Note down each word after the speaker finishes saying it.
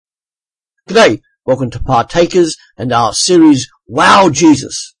G'day, welcome to Partakers and our series Wow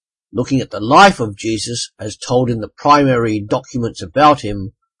Jesus, looking at the life of Jesus as told in the primary documents about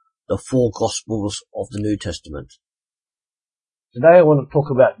him, the four Gospels of the New Testament. Today I want to talk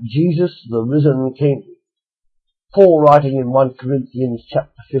about Jesus, the risen King. Paul writing in 1 Corinthians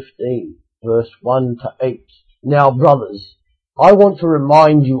chapter 15, verse 1 to 8. Now brothers, I want to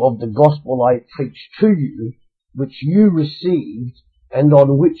remind you of the gospel I preached to you, which you received and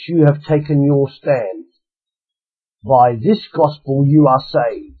on which you have taken your stand. By this gospel you are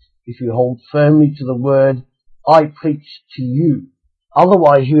saved, if you hold firmly to the word I preached to you.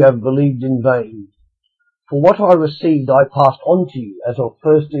 Otherwise you have believed in vain. For what I received I passed on to you as of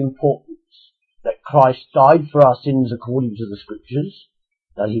first importance, that Christ died for our sins according to the Scriptures,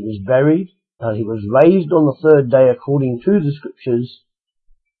 that he was buried, that he was raised on the third day according to the Scriptures,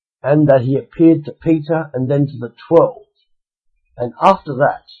 and that he appeared to Peter and then to the 12. And after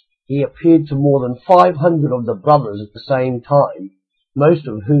that, he appeared to more than 500 of the brothers at the same time, most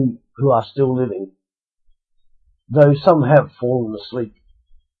of whom who are still living, though some have fallen asleep.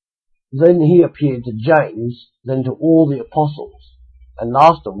 Then he appeared to James, then to all the apostles, and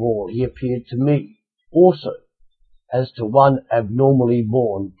last of all he appeared to me, also, as to one abnormally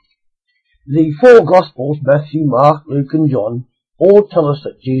born. The four Gospels, Matthew, Mark, Luke, and John, all tell us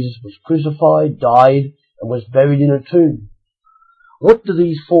that Jesus was crucified, died, and was buried in a tomb. What do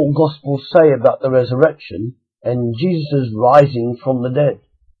these four Gospels say about the resurrection and Jesus' rising from the dead?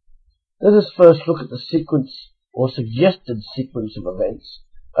 Let us first look at the sequence or suggested sequence of events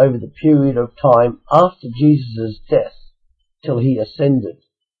over the period of time after Jesus' death till he ascended.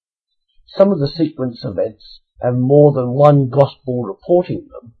 Some of the sequence events have more than one Gospel reporting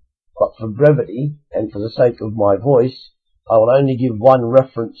them, but for brevity and for the sake of my voice, I will only give one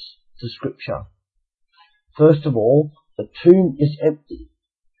reference to Scripture. First of all, the tomb is empty.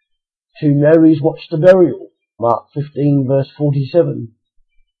 Two Marys watch the burial. Mark 15 verse 47.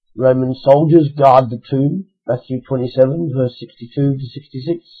 Roman soldiers guard the tomb. Matthew 27 verse 62 to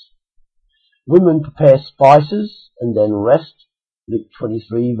 66. Women prepare spices and then rest. Luke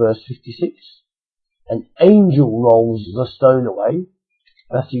 23 verse 56. An angel rolls the stone away.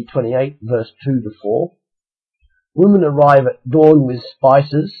 Matthew 28 verse 2 to 4. Women arrive at dawn with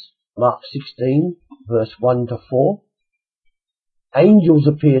spices. Mark 16 verse 1 to 4. Angels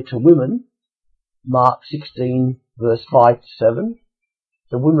appear to women, Mark 16 verse 5 to 7.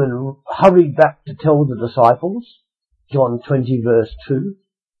 The women hurried back to tell the disciples, John 20 verse 2.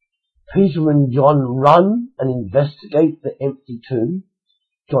 Peter and John run and investigate the empty tomb,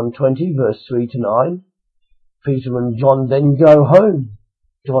 John 20 verse 3 to 9. Peter and John then go home,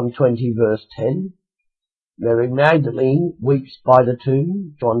 John 20 verse 10. Mary Magdalene weeps by the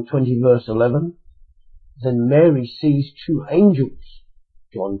tomb, John 20 verse 11. Then Mary sees two angels,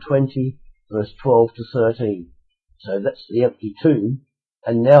 John 20, verse 12 to 13. So that's the empty tomb,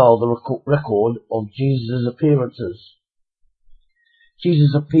 and now the record of Jesus' appearances.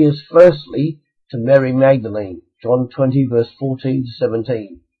 Jesus appears firstly to Mary Magdalene, John 20, verse 14 to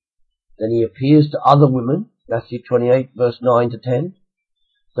 17. Then he appears to other women, Matthew 28, verse 9 to 10.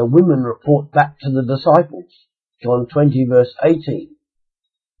 The women report back to the disciples, John 20, verse 18.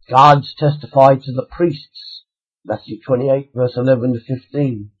 Guards testify to the priests, Matthew 28 verse 11 to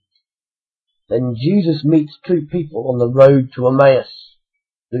 15. Then Jesus meets two people on the road to Emmaus,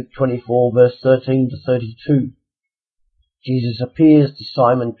 Luke 24 verse 13 to 32. Jesus appears to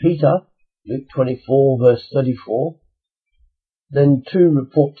Simon Peter, Luke 24 verse 34. Then two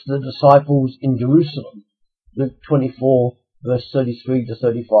report to the disciples in Jerusalem, Luke 24 verse 33 to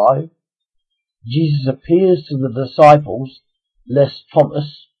 35. Jesus appears to the disciples, less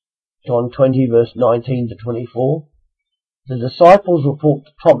Thomas, John 20 verse 19 to 24. The disciples report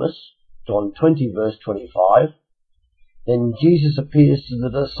to Thomas, John 20 verse 25. Then Jesus appears to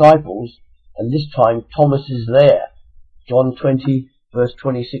the disciples, and this time Thomas is there, John 20 verse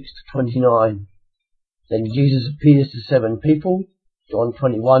 26 to 29. Then Jesus appears to 7 people, John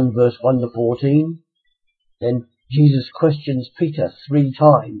 21 verse 1 to 14. Then Jesus questions Peter 3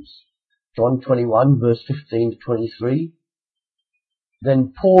 times, John 21 verse 15 to 23.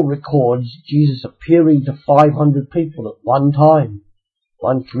 Then Paul records Jesus appearing to 500 people at one time,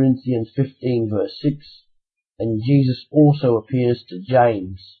 1 Corinthians 15 verse 6, and Jesus also appears to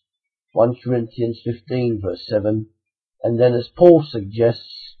James, 1 Corinthians 15 verse 7, and then as Paul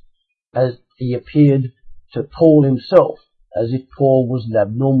suggests, as he appeared to Paul himself, as if Paul was an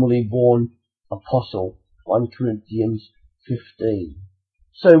abnormally born apostle, 1 Corinthians 15.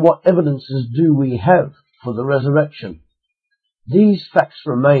 So what evidences do we have for the resurrection? These facts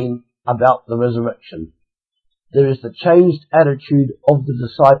remain about the resurrection. there is the changed attitude of the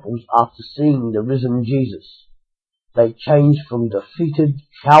disciples after seeing the risen Jesus. They changed from defeated,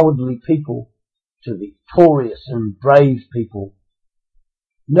 cowardly people to victorious and brave people.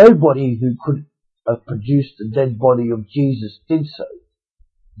 Nobody who could have produced the dead body of Jesus did so.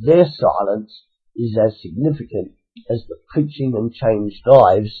 Their silence is as significant as the preaching and changed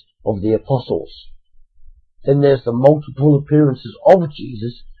lives of the apostles. Then there's the multiple appearances of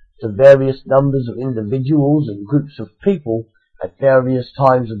Jesus to various numbers of individuals and groups of people at various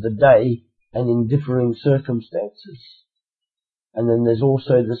times of the day and in differing circumstances. And then there's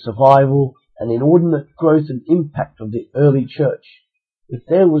also the survival and inordinate growth and impact of the early church. If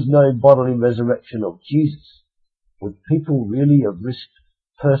there was no bodily resurrection of Jesus, would people really have risked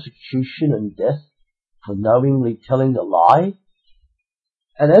persecution and death for knowingly telling a lie?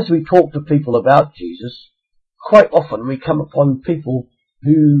 And as we talk to people about Jesus, quite often we come upon people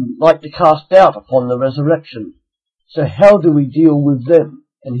who like to cast doubt upon the resurrection. So how do we deal with them?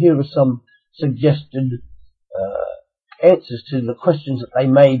 And here are some suggested answers to the questions that they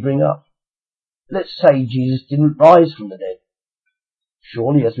may bring up. Let's say Jesus didn't rise from the dead.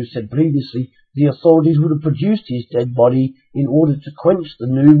 Surely, as we said previously, the authorities would have produced his dead body in order to quench the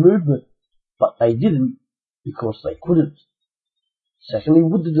new movement, but they didn't because they couldn't. Secondly,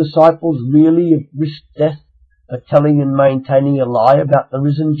 would the disciples really have risked death for telling and maintaining a lie about the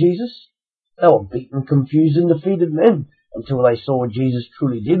risen Jesus? They were beaten, confused and defeated men until they saw Jesus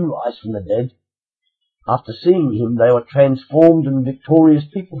truly did rise from the dead. After seeing him, they were transformed and victorious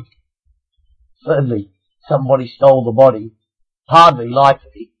people. Thirdly, somebody stole the body. Hardly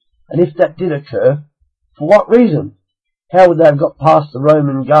likely. And if that did occur, for what reason? How would they have got past the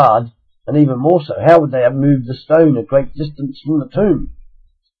Roman guard? And even more so, how would they have moved the stone a great distance from the tomb?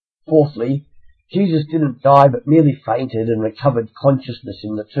 Fourthly, Jesus didn't die but merely fainted and recovered consciousness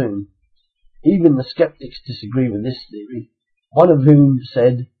in the tomb. Even the skeptics disagree with this theory, one of whom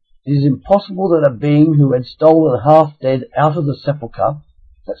said, "It is impossible that a being who had stolen half dead out of the sepulchre,"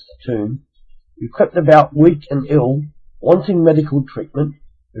 that's the tomb, who crept about weak and ill, wanting medical treatment,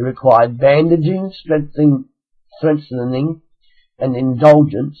 who required bandaging, strengthening, and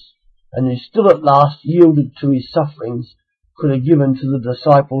indulgence, and who still at last yielded to his sufferings, could have given to the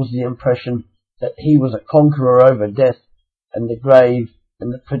disciples the impression that he was a conqueror over death and the grave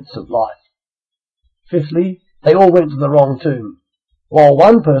and the Prince of Life. Fifthly, they all went to the wrong tomb. While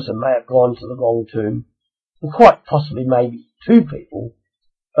one person may have gone to the wrong tomb, and quite possibly maybe two people,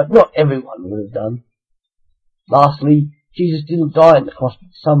 but not everyone would have done. Lastly, Jesus didn't die on the cross,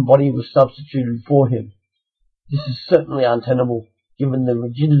 but somebody was substituted for him. This is certainly untenable, given the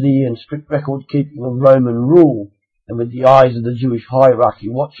rigidity and strict record-keeping of Roman rule, and with the eyes of the Jewish hierarchy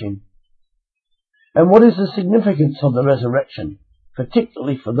watching. And what is the significance of the resurrection,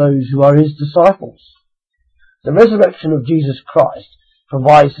 particularly for those who are his disciples? The resurrection of Jesus Christ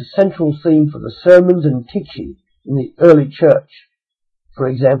provides the central theme for the sermons and teaching in the early church. For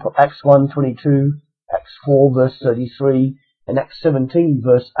example, Acts 1:22, Acts 4 verse 33, and Acts 17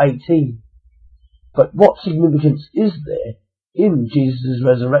 verse 18. But what significance is there in Jesus'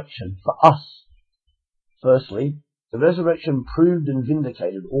 resurrection for us? Firstly, the resurrection proved and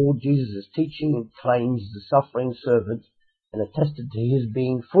vindicated all Jesus' teaching and claims as the suffering servant, and attested to his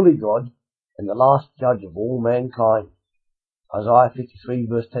being fully God and the last judge of all mankind. Isaiah 53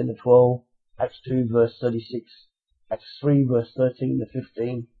 verse 10 to 12, Acts 2 verse 36, Acts 3 verse 13 to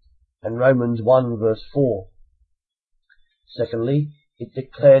 15, and Romans 1 verse 4. Secondly, it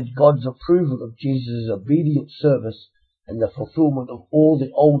declared God's approval of Jesus' obedient service and the fulfillment of all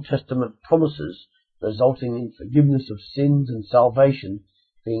the Old Testament promises, resulting in forgiveness of sins and salvation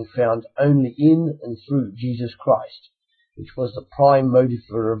being found only in and through Jesus Christ, which was the prime motive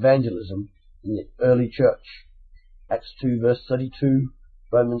for evangelism in the early church. Acts 2 verse 32,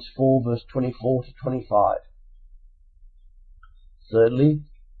 Romans 4 verse 24 to 25. Thirdly,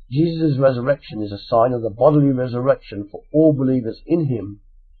 Jesus' resurrection is a sign of the bodily resurrection for all believers in him,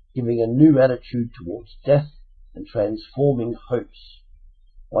 giving a new attitude towards death and transforming hopes.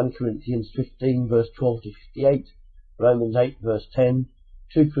 1 Corinthians 15 verse 12 to 58, Romans 8 verse 10,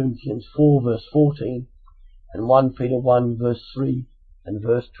 2 Corinthians 4 verse 14, and 1 Peter 1 verse 3 and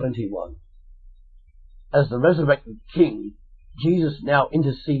verse 21. As the resurrected King, Jesus now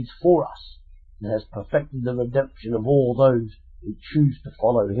intercedes for us and has perfected the redemption of all those who choose to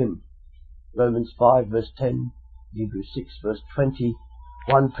follow him. Romans 5 verse 10, Hebrews 6 verse 20,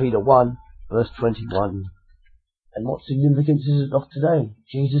 1 Peter 1 verse 21. And what significance is it of today?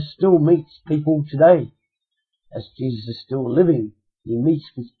 Jesus still meets people today. As Jesus is still living, he meets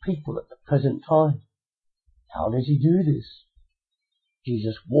with people at the present time. How does he do this?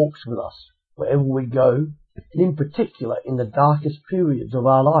 Jesus walks with us, wherever we go, and in particular in the darkest periods of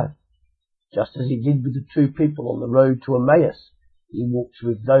our life. Just as he did with the two people on the road to Emmaus, he walks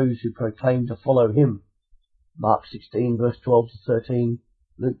with those who proclaim to follow him. Mark 16 verse 12 to 13,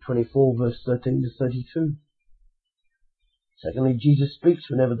 Luke 24 verse 13 to 32. Secondly, Jesus speaks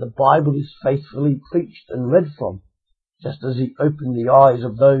whenever the Bible is faithfully preached and read from, just as he opened the eyes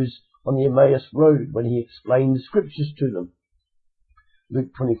of those on the Emmaus road when he explained the scriptures to them.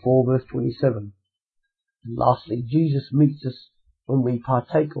 Luke 24 verse 27. And lastly, Jesus meets us when we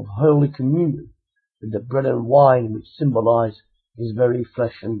partake of Holy Communion with the bread and wine which symbolize his very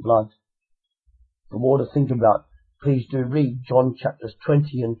flesh and blood. For more to think about, please do read John chapters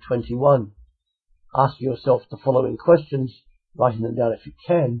 20 and 21. Ask yourself the following questions, writing them down if you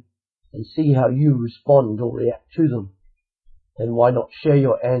can, and see how you respond or react to them. Then why not share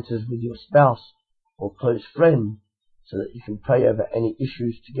your answers with your spouse or close friend so that you can pray over any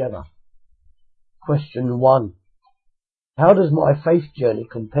issues together. Question 1. How does my faith journey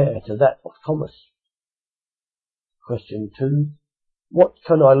compare to that of Thomas? Question 2. What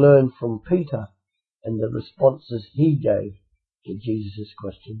can I learn from Peter and the responses he gave to Jesus'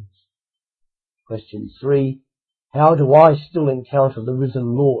 questions? Question 3. How do I still encounter the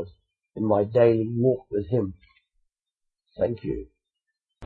risen Lord in my daily walk with him? Thank you.